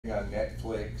something on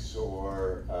Netflix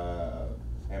or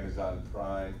Amazon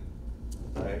Prime,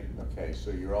 right? Okay,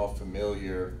 so you're all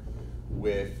familiar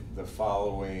with the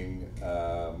following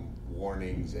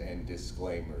warnings and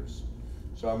disclaimers.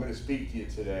 So I'm going to speak to you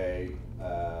today,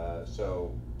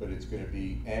 but it's going to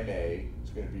be MA,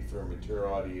 it's going to be for mature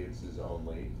audiences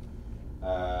only.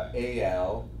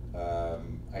 AL,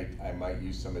 I might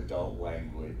use some adult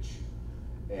language.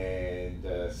 And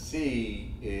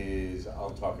C is, I'll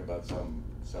talk about some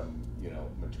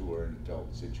mature and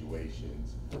adult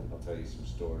situations. I'll tell you some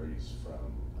stories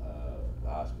from the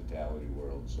hospitality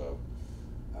world. So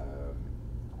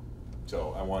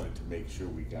I wanted to make sure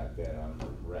we got that on the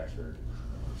record.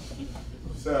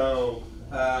 So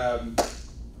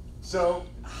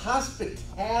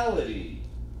hospitality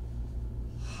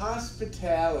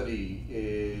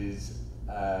is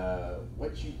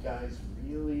what you guys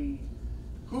really,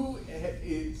 who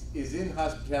is in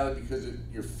hospitality because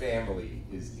your family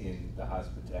is in the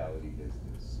hospitality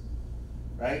business,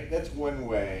 right? That's one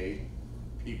way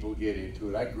people get into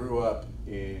it. I grew up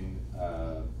in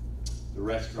the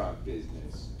restaurant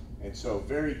business, and so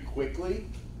very quickly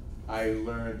I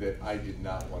learned that I did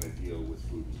not want to deal with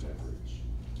food and beverage,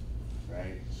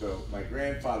 right? So my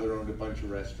grandfather owned a bunch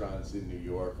of restaurants in New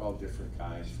York, all different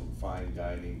kinds, from fine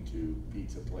dining to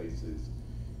pizza places.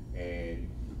 And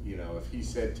you know, if he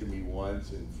said to me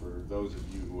once, and for those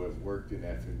of you who have worked in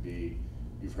F&B,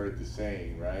 you've heard the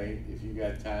saying, right? If you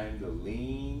got time to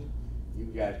lean, you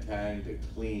got time to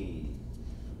clean.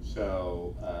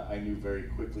 So I knew very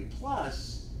quickly.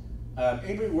 Plus,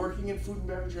 anybody working in food and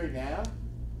beverage right now?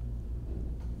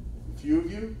 A few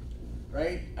of you,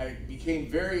 right? I became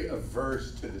very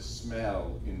averse to the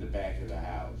smell in the back of the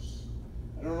house.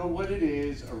 I don't know what it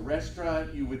is. A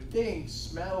restaurant, you would think,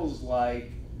 smells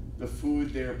like the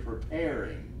food they're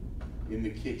preparing in the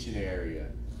kitchen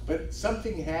area. But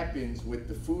something happens with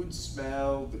the food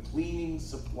smell, the cleaning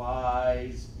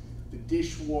supplies, the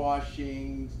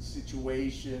dishwashing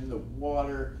situation, the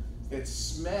water. That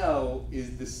smell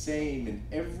is the same in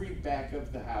every back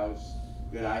of the house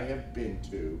that I have been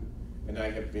to, and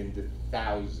I have been to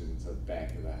thousands of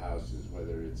back of the houses,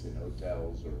 whether it's in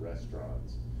hotels or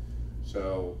restaurants.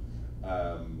 So,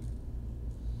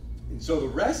 and so the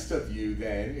rest of you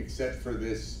then, except for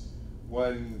this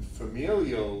one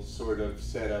familial sort of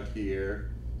setup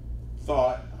here,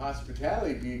 thought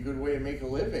hospitality would be a good way to make a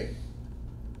living,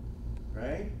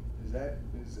 right?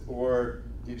 Or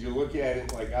did you look at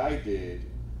it like I did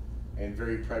and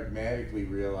very pragmatically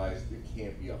realize there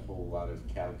can't be a whole lot of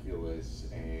calculus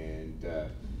and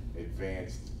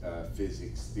advanced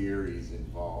physics theories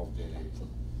involved in it?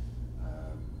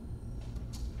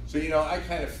 So, you know, I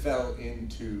kind of fell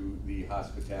into the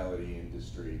hospitality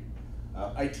industry.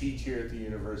 I teach here at the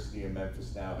University of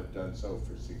Memphis now, have done so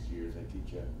for 6 years. I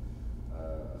teach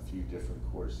a few different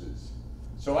courses.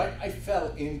 So I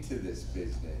fell into this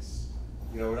business.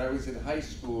 You know, when I was in high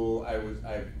school, I was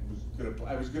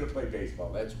gonna play baseball.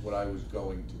 That's what I was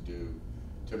going to do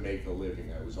to make a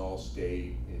living. I was all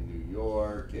state in New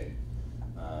York, and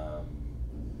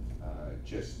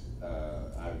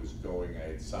I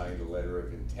had signed a letter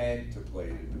of intent to play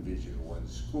at a Division I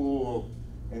school.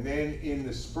 And then in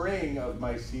the spring of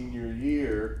my senior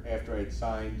year, after I'd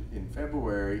signed in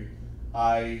February,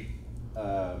 I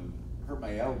hurt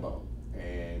my elbow.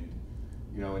 And,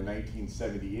 you know, in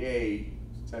 1978,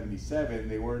 77,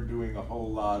 they weren't doing a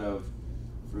whole lot of,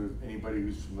 for anybody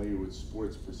who's familiar with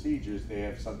sports procedures, they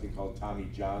have something called Tommy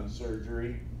John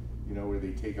surgery, you know, where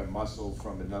they take a muscle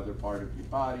from another part of your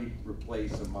body,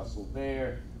 replace a muscle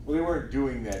there. Well, they weren't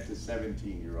doing that to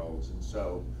 17-year-olds, and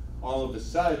so all of a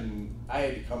sudden, I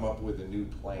had to come up with a new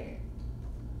plan.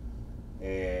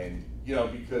 And, you know,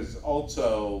 because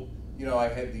also, you know, I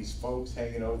had these folks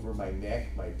hanging over my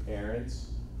neck, my parents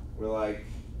were like,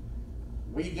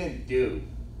 what are you gonna do?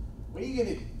 What are you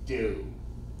gonna do?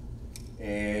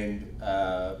 And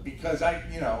because I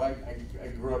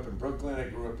grew up in Brooklyn, I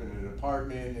grew up in an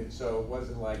apartment, and so it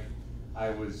wasn't like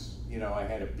I was, you know, I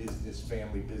had a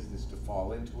family business to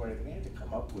fall into or anything. I had to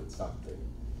come up with something.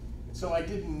 And so I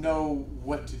didn't know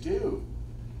what to do.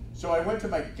 So I went to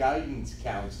my guidance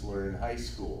counselor in high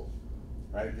school,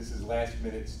 right? This is last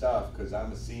minute stuff because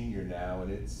I'm a senior now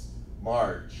and it's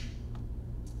March.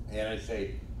 And I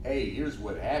say, hey, here's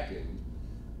what happened.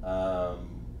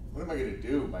 What am I gonna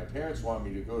do? My parents want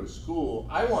me to go to school.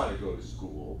 I want to go to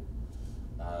school.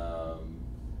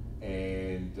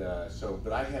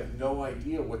 But I have no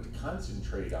idea what to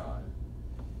concentrate on.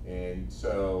 And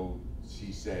so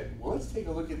she said, well, let's take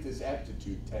a look at this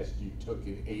aptitude test you took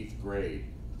in 8th grade.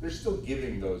 They're still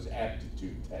giving those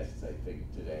aptitude tests, I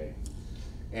think, today.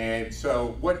 And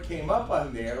so what came up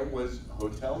on there was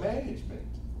hotel management.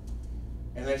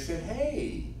 And I said,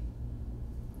 hey,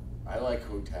 I like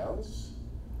hotels.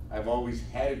 I've always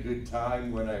had a good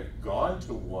time when I've gone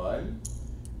to one.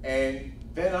 And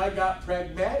then I got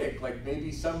pragmatic, like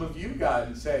maybe some of you got,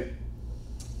 and said,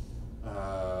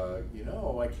 you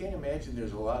know, I can't imagine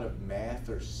there's a lot of math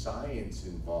or science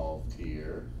involved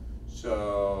here.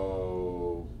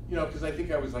 So, you know, because I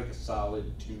think I was like a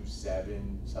solid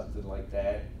 2.7, something like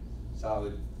that,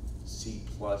 solid C+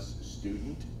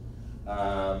 student.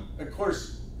 Of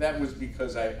course, that was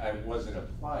because I wasn't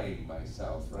applying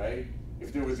myself, right?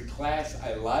 If there was a class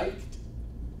I liked,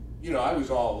 you know, I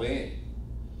was all in,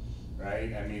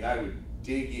 right? I mean, I would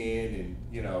dig in and,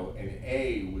 you know, an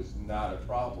A was not a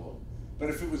problem. But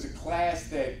if it was a class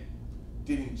that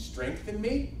didn't strengthen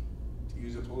me, to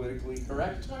use a politically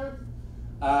correct term,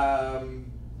 I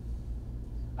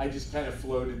just kind of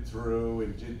floated through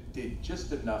and did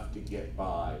just enough to get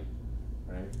by,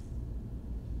 right?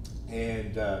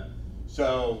 And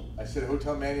so I said,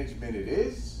 hotel management it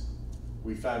is.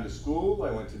 We found a school.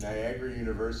 I went to Niagara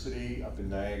University up in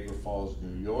Niagara Falls,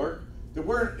 New York. There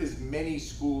weren't as many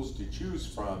schools to choose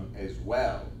from as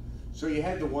well. So you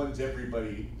had the ones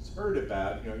everybody's heard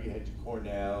about. You know, you had your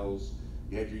Cornells,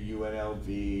 you had your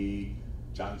UNLV,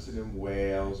 Johnson &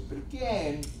 Wales. But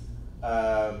again,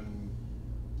 I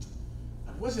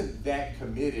wasn't that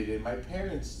committed, and my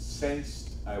parents sensed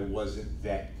I wasn't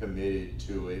that committed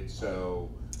to it. So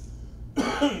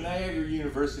Niagara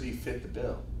University fit the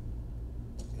bill.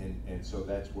 And so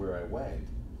that's where I went.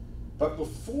 But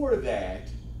before that,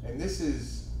 and this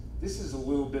is a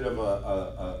little bit of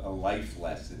a life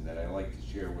lesson that I like to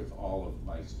share with all of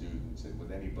my students and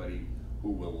with anybody who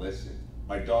will listen.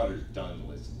 My daughter's done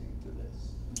listening to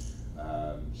this.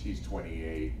 She's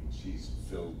 28 and she's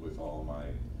filled with all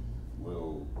my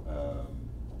little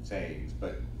sayings.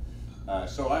 But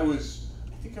so I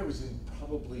think I was in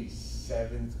probably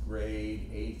 7th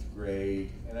grade, 8th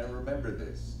grade, and I remember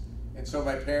this. And so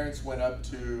my parents went up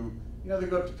to, you know, they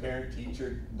go up to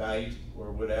parent-teacher night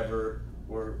or whatever,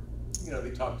 or, you know,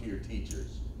 they talk to your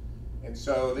teachers. And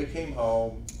so they came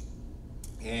home,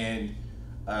 and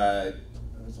I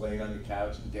was laying on the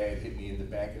couch, and Dad hit me in the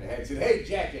back of the head and said, hey,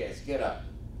 jackass, get up.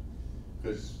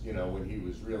 Because, you know, when he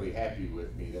was really happy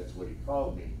with me, that's what he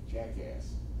called me,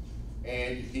 jackass.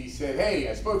 And he said, hey,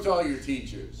 I spoke to all your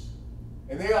teachers.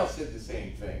 And they all said the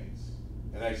same things.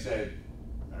 And I said,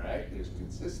 all right, there's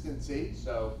consistency.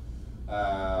 So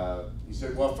he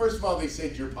said, well, first of all, they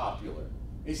said you're popular.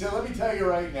 He said, let me tell you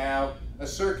right now, a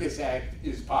circus act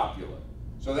is popular.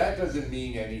 So that doesn't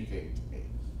mean anything to me.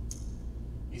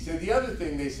 He said, the other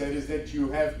thing they said is that you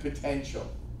have potential.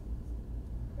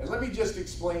 And let me just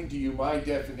explain to you my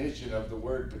definition of the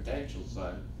word potential,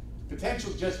 son.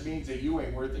 Potential just means that you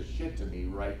ain't worth a shit to me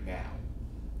right now,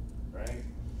 right?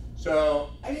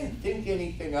 So I didn't think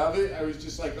anything of it. I was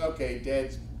just like, okay,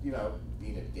 Dad's, you know,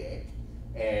 being a dick,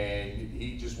 and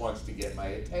he just wants to get my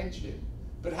attention.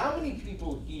 But how many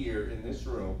people here in this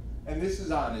room, and this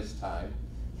is honest time,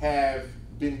 have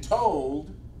been told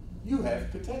you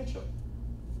have potential,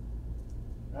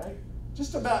 right?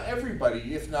 Just about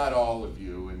everybody, if not all of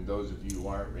you, and those of you who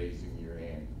aren't raising your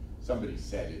hand, somebody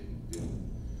said it and didn't.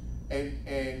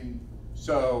 And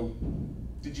so,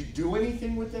 did you do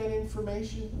anything with that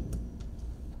information?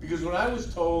 Because when I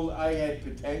was told I had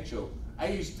potential, I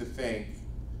used to think,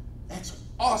 that's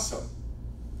awesome.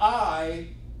 I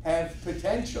have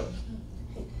potential,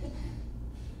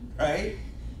 right?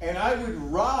 And I would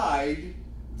ride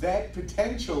that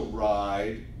potential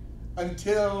ride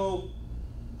until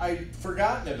I'd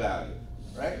forgotten about it,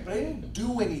 right? But I didn't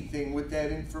do anything with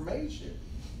that information,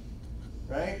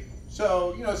 right?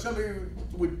 So, you know, somebody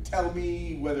would tell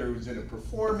me, whether it was in a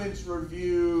performance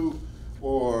review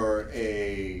or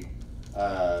a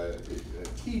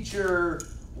teacher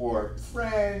or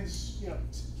friends, you know,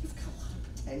 you've got a lot of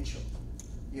potential,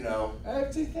 you know. And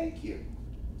I'd say, thank you.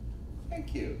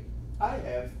 Thank you. I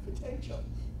have potential,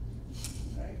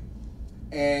 right?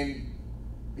 And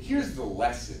here's the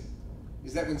lesson,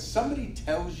 is that when somebody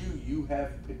tells you you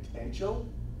have potential,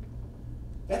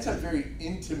 that's a very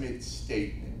intimate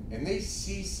statement. And they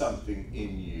see something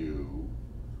in you,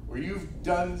 or you've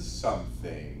done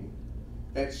something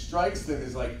that strikes them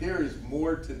as like, there is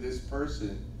more to this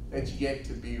person that's yet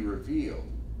to be revealed.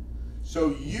 So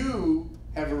you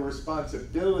have a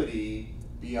responsibility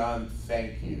beyond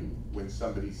thank you when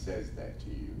somebody says that to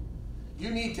you.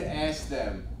 You need to ask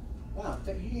them, wow,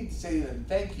 you need to say to them,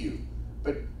 thank you,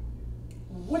 but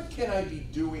what can I be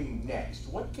doing next?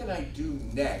 What can I do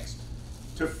next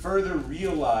to further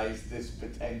realize this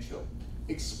potential?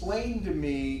 Explain to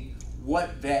me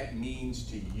what that means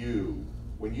to you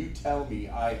when you tell me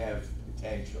I have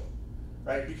potential,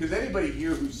 right? Because anybody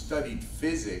here who studied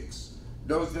physics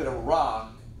knows that a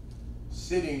rock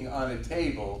sitting on a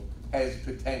table has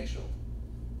potential,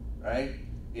 right?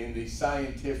 In the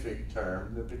scientific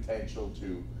term, the potential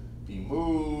to be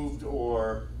moved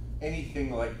or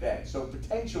anything like that. So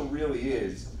potential really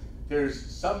is, there's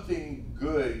something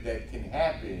good that can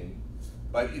happen,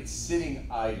 but it's sitting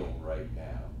idle right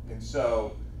now. And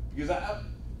so, because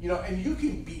and you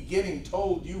can be getting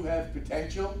told you have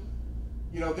potential.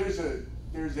 There's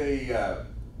a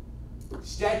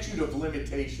statute of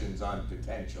limitations on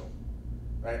potential,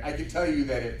 right? I can tell you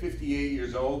that at 58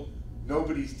 years old,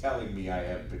 nobody's telling me I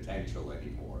have potential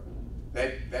anymore.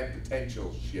 That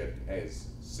potential ship has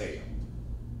sailed,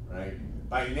 right?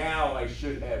 By now, I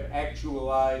should have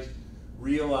actualized,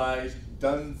 realized,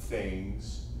 done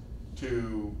things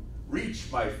to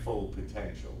reach my full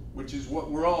potential, which is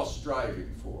what we're all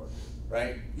striving for,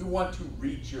 right? You want to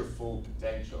reach your full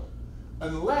potential,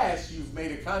 unless you've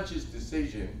made a conscious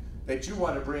decision that you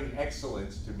want to bring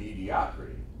excellence to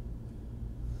mediocrity.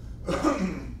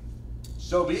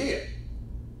 So be it,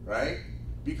 right?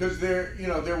 Because there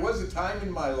was a time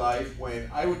in my life when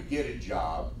I would get a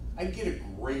job, I'd get a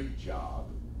great job,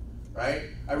 right?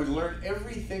 I would learn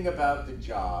everything about the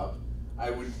job, I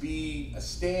would be a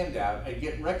standout, I'd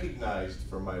get recognized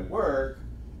for my work,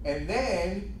 and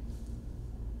then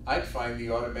I'd find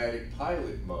the automatic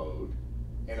pilot mode,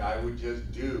 and I would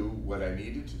just do what I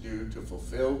needed to do to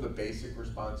fulfill the basic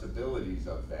responsibilities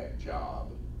of that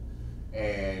job,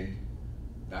 and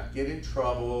not get in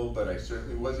trouble, but I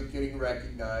certainly wasn't getting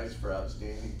recognized for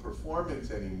outstanding performance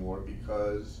anymore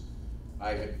because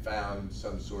I had found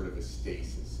some sort of a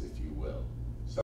stasis, if you will.